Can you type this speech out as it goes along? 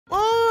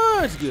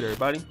What's good,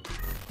 everybody?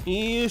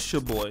 It's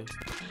your boy,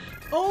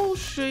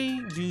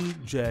 O'Shea D.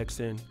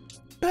 Jackson,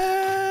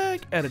 back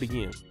at it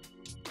again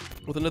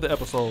with another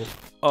episode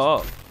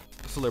of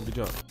Celebrity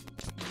Jump.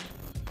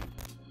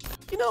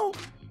 You know,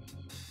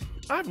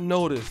 I've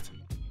noticed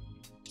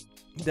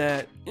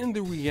that in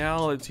the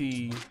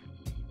reality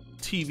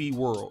TV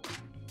world,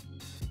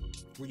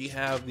 where you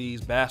have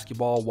these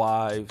basketball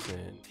wives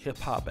and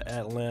hip-hop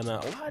Atlanta,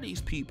 a lot of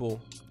these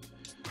people,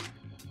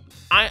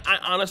 I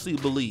honestly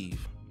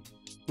believe,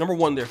 number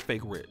one, they're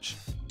fake rich,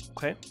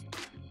 okay?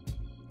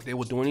 They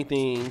will do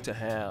anything to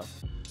have,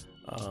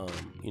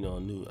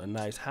 a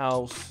nice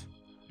house,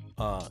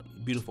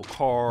 beautiful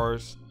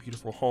cars,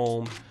 beautiful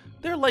home.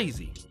 They're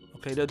lazy,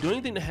 okay? They'll do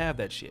anything to have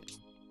that shit.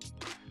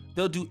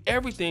 They'll do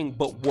everything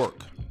but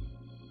work.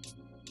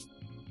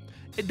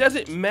 It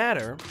doesn't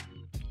matter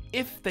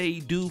if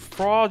they do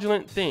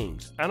fraudulent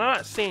things. I'm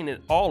not saying that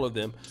all of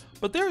them,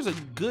 but there's a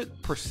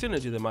good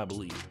percentage of them, I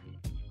believe.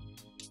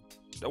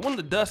 That when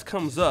the dust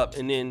comes up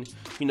and then,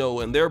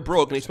 and they're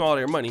broke and they smell all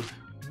their money,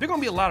 there are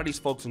going to be a lot of these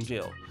folks in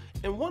jail.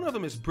 And one of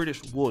them is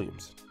Brittish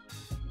Williams.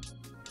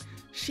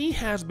 She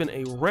has been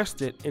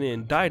arrested and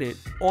indicted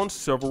on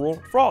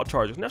several fraud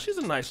charges. Now, she's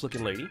a nice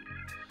looking lady.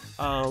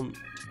 Now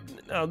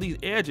these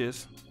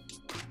edges,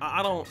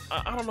 I don't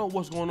know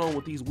what's going on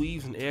with these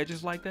weaves and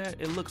edges like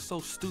that. It looks so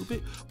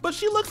stupid, but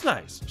she looks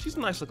nice. She's a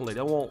nice looking lady.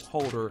 I won't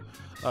hold her.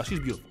 She's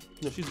beautiful.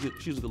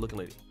 She's a good looking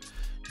lady.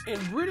 And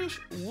Brittish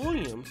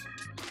Williams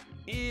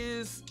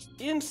is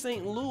in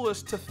St.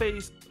 Louis to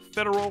face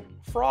federal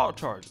fraud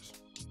charges.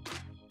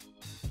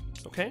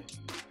 Okay.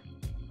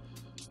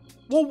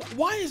 Well,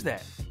 why is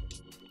that?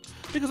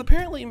 Because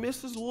apparently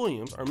Miss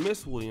Williams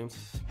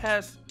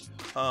has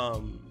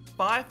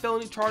 5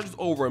 felony charges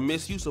over a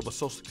misuse of a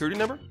social security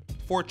number,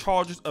 4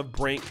 charges of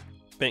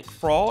bank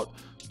fraud,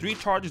 3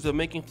 charges of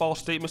making false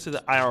statements to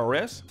the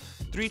IRS,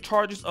 3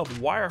 charges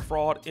of wire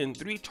fraud, and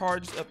 3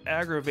 charges of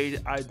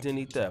aggravated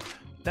identity theft.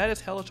 That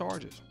is hella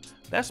charges.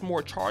 That's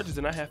more charges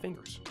than I have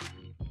fingers.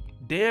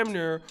 Damn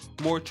near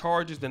more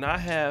charges than I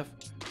have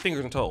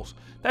fingers and toes.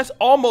 That's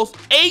almost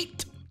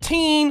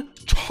 18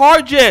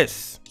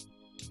 charges.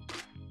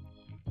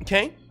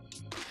 Okay?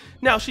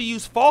 Now, she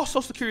used false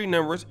social security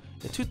numbers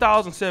in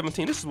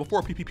 2017, this is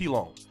before PPP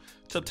loan,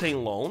 to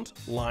obtain loans,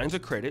 lines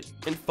of credit,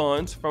 and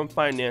funds from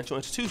financial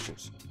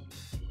institutions.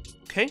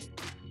 Okay?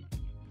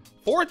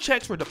 4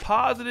 checks were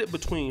deposited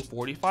between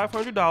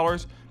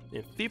 $4,500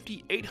 and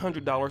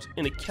 $5,800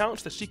 in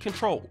accounts that she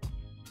controlled.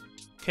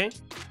 Okay?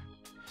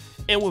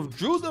 And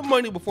withdrew the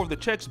money before the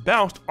checks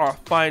bounced. Our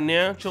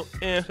financial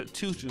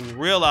institutions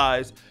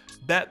realized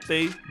that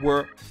they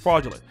were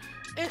fraudulent.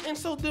 And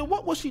so then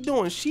what was she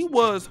doing? She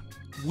was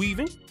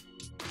weaving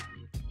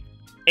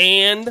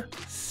and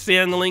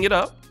sandling it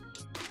up,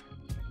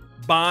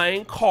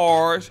 buying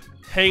cars,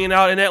 hanging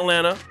out in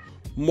Atlanta,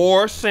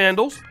 more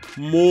sandals,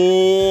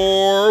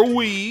 more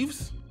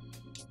weaves.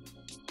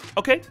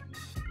 Okay?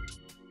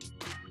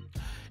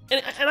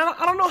 And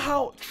I don't know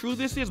how true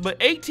this is, but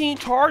 18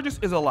 charges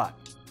is a lot.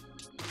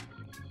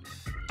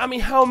 I mean,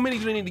 how many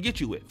do they need to get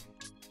you with?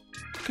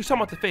 Because you're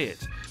talking about the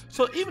feds.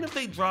 So even if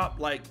they drop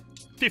like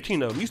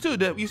 15 of them, you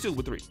still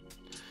with 3.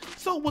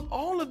 So with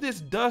all of this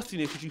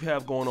dustiness that you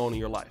have going on in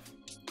your life,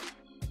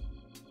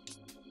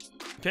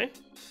 okay?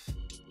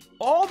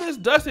 All this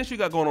dustiness you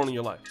got going on in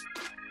your life,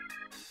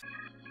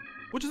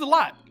 which is a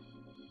lot.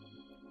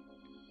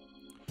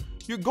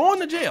 You're going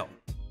to jail.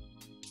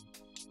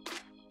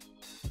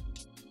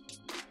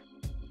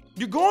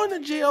 You're going to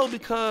jail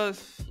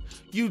because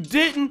you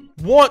didn't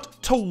want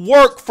to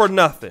work for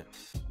nothing.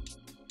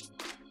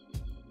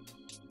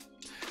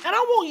 And I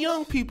want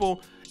young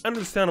people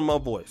understanding my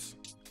voice.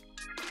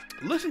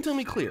 Listen to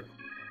me clear,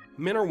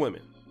 men or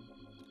women.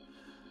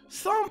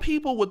 Some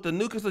people with the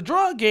new, because the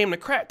drug game, the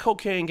crack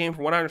cocaine game,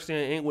 from what I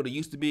understand, ain't what it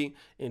used to be,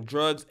 and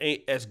drugs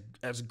ain't as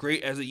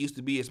great as it used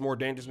to be. It's more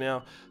dangerous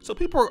now. So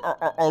people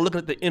are looking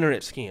at the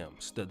internet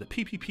scams, the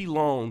PPP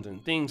loans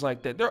and things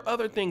like that. There are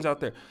other things out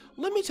there.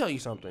 Let me tell you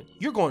something.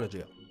 You're going to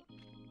jail.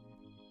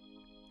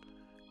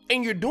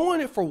 And you're doing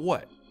it for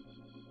what?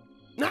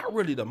 Not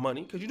really the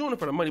money, because you're doing it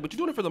for the money, but you're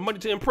doing it for the money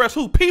to impress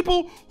who?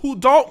 People who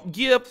don't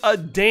give a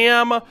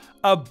damn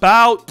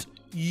about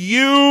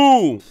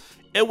you.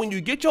 And when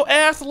you get your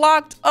ass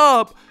locked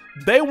up,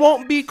 they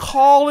won't be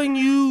calling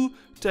you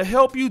to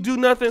help you do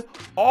nothing.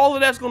 All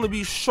of that's going to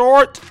be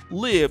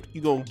short-lived.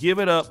 You're going to give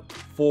it up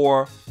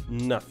for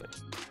nothing.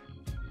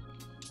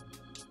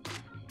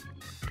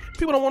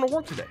 People don't want to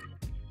work today.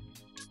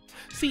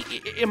 See,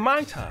 in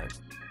my time,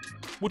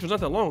 which was not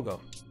that long ago,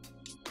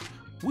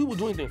 we would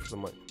do anything for some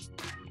money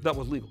that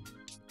was legal.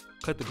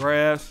 Cut the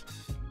grass.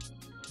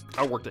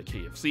 I worked at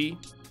KFC.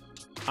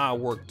 I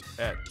worked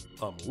at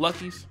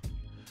Lucky's.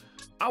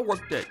 I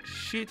worked at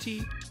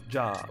shitty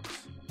jobs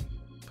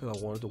because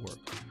I wanted to work.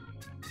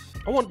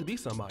 I wanted to be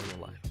somebody in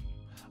life.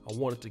 I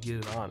wanted to get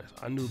it honest.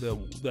 I knew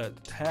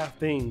that to have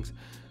things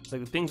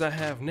like the things I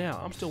have now,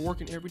 I'm still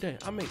working every day.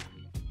 I make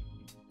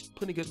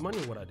plenty good money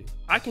in what I do.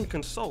 I can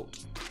consult,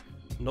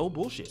 no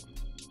bullshit,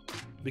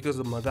 because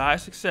of my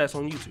guy's success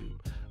on YouTube.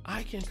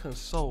 I can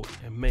consult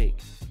and make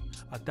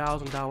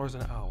 $1,000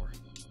 an hour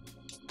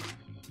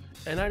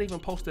and not even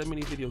post that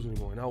many videos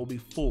anymore, and I will be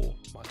full.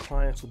 My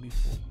clients will be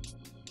full.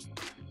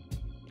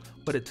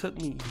 But it took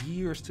me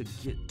years to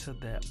get to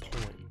that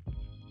point,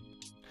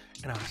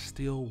 and I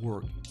still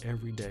work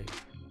every day.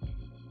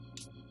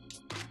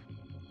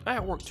 I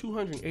have worked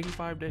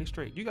 285 days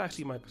straight. You guys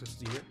see my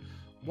consistency here.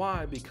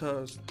 Why?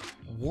 Because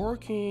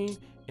working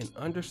and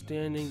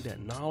understanding that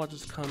knowledge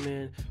is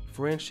coming,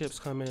 friendships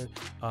come in,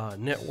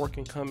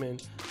 networking come in,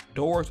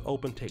 doors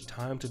open, take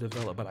time to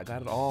develop, but I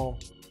got it all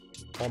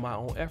on my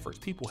own efforts.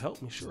 People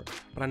helped me, sure,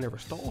 but I never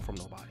stole from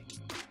nobody.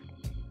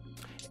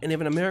 And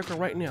even in America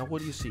right now,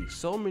 what do you see?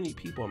 So many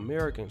people,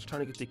 Americans,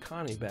 trying to get the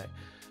economy back.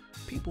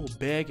 People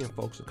begging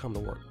folks to come to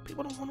work.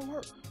 People don't want to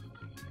work.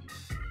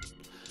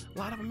 A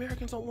lot of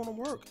Americans don't want to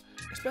work,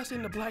 especially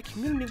in the black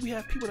community. We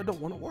have people that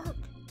don't want to work.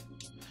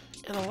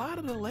 And a lot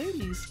of the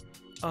ladies,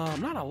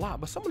 not a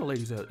lot, but some of the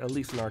ladies, at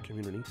least in our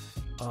community,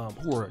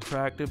 who are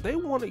attractive, they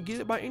want to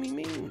get it by any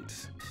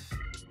means.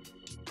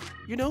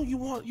 You know, you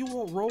want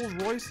Rolls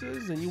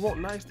Royces and you want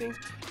nice things,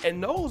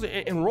 and those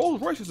and Rolls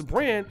Royce is a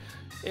brand,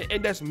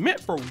 and that's meant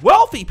for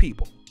wealthy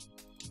people.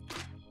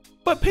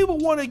 But people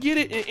want to get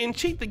it and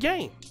cheat the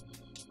game.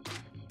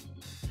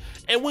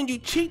 And when you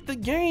cheat the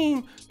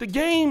game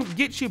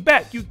gets you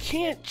back. You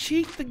can't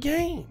cheat the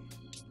game.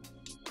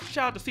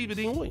 Shout out to Steve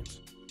Dean Williams.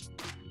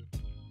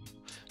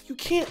 You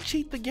can't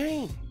cheat the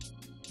game.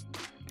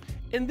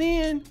 And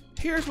then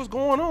here's what's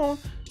going on.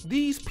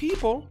 These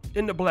people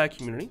in the black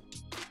community,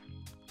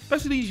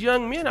 especially these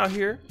young men out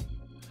here,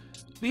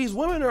 these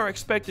women are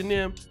expecting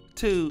them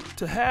to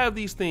have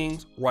these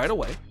things right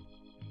away.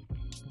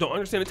 Don't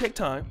understand it take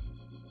time.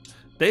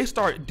 They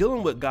start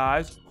dealing with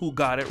guys who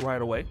got it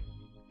right away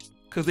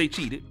because they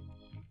cheated.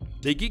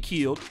 They get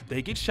killed.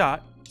 They get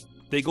shot.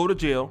 They go to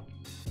jail.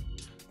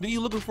 Then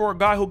you're looking for a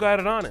guy who got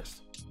it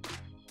honest.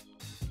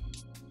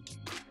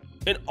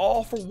 And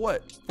all for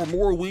what? For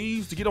more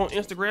weaves to get on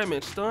Instagram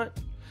and stunt?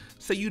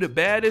 Say you the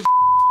baddest,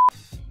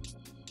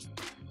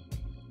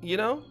 you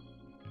know?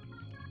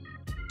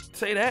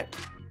 Say that.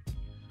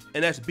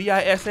 And that's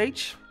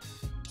B-I-S-H.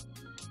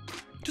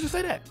 Just to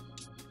say that.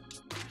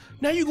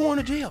 Now you're going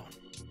to jail.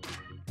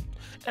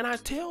 And I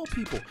tell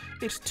people,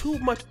 it's too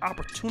much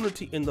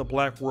opportunity in the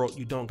black world.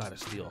 You don't got to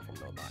steal from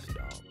nobody,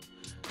 dog.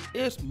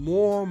 It's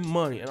more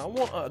money. And I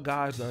want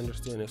guys to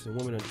understand this and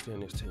women to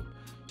understand this too.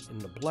 In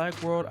the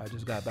black world, I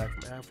just got back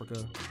from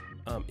Africa.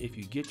 If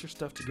you get your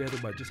stuff together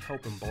by just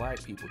helping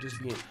black people,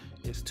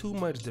 it's too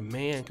much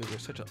demand because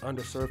there's such an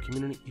underserved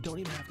community. You don't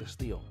even have to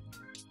steal.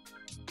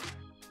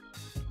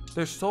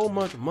 There's so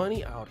much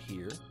money out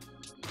here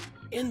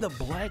in the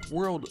black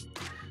world,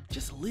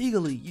 just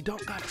legally, you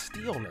don't gotta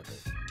steal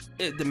nothing.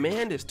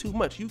 Demand is too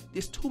much.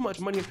 It's too much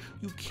money.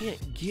 You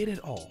can't get it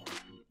all.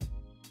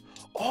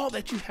 All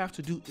that you have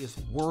to do is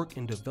work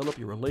and develop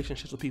your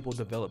relationships with people,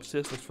 develop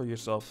systems for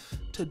yourself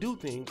to do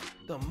things.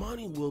 The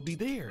money will be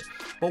there.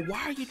 But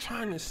why are you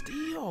trying to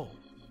steal?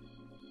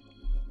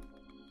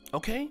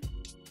 Okay?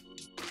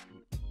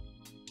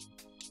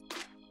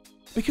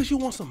 Because you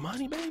want some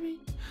money,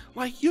 baby?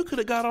 Like, you could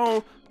have got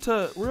on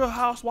to Real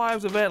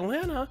Housewives of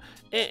Atlanta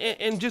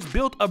and just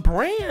built a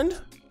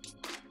brand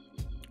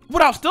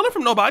without stealing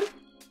from nobody.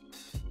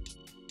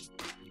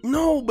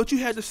 No, but you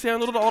had to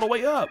sandal it all the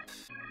way up.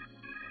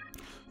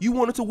 You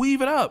wanted to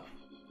weave it up.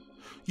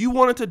 You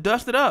wanted to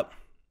dust it up.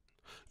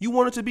 You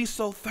wanted to be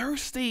so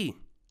thirsty.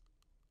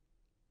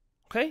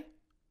 Okay?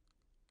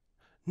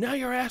 Now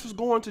your ass is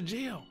going to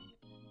jail.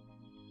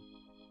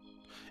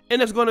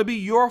 And it's going to be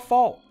your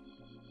fault.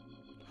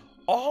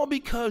 All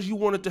because you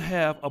wanted to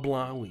have a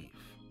blonde weave.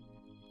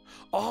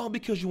 All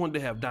because you wanted to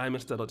have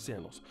diamond studded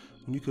sandals.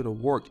 When you could have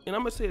worked. And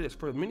I'm going to say this,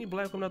 for many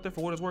black women out there,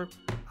 for what it's worth,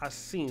 I've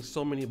seen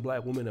so many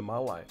black women in my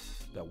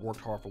life that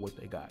worked hard for what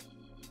they got.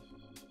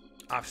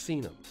 I've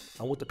seen them.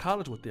 I went to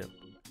college with them.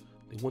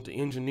 They went to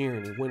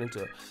engineering, they went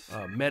into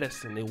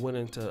medicine, they went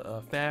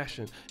into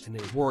fashion, and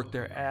they worked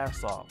their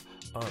ass off,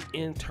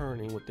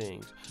 interning with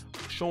things,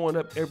 showing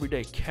up every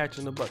day,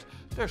 catching the bus.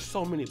 There's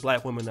so many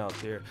black women out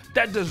there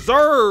that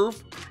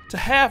deserve to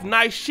have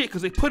nice shit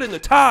because they put in the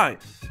time.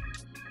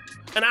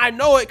 And I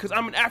know it because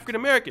I'm an African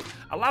American.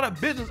 A lot of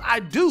business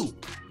I do.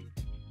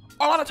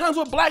 A lot of times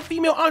with black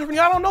female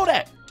entrepreneurs, I don't know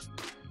that.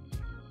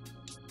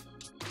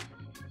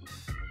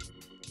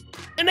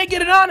 And they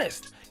get it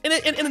honest. And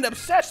it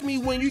upsets me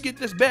when you get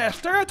this bad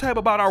stereotype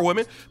about our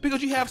women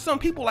because you have some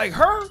people like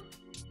her,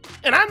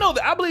 and I know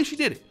that, I believe she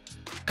did it,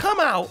 come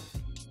out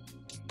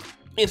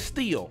and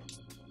steal.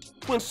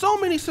 When so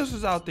many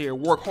sisters out there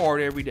work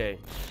hard every day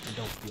and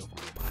don't steal from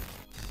anybody.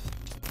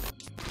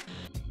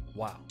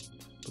 Wow.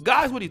 But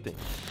guys, what do you think?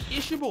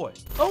 It's your boy,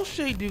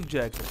 O'Shea Duke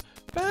Jackson,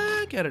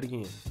 back at it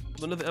again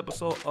with another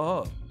episode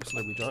of The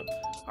Celebrity Drunk.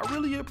 I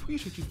really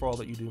appreciate you for all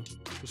that you do.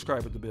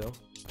 Subscribe with the bell.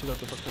 Check out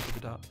the first clip at the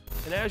top.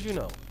 And as you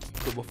know,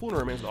 the buffoonery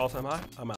remains at all-time high. I'm out.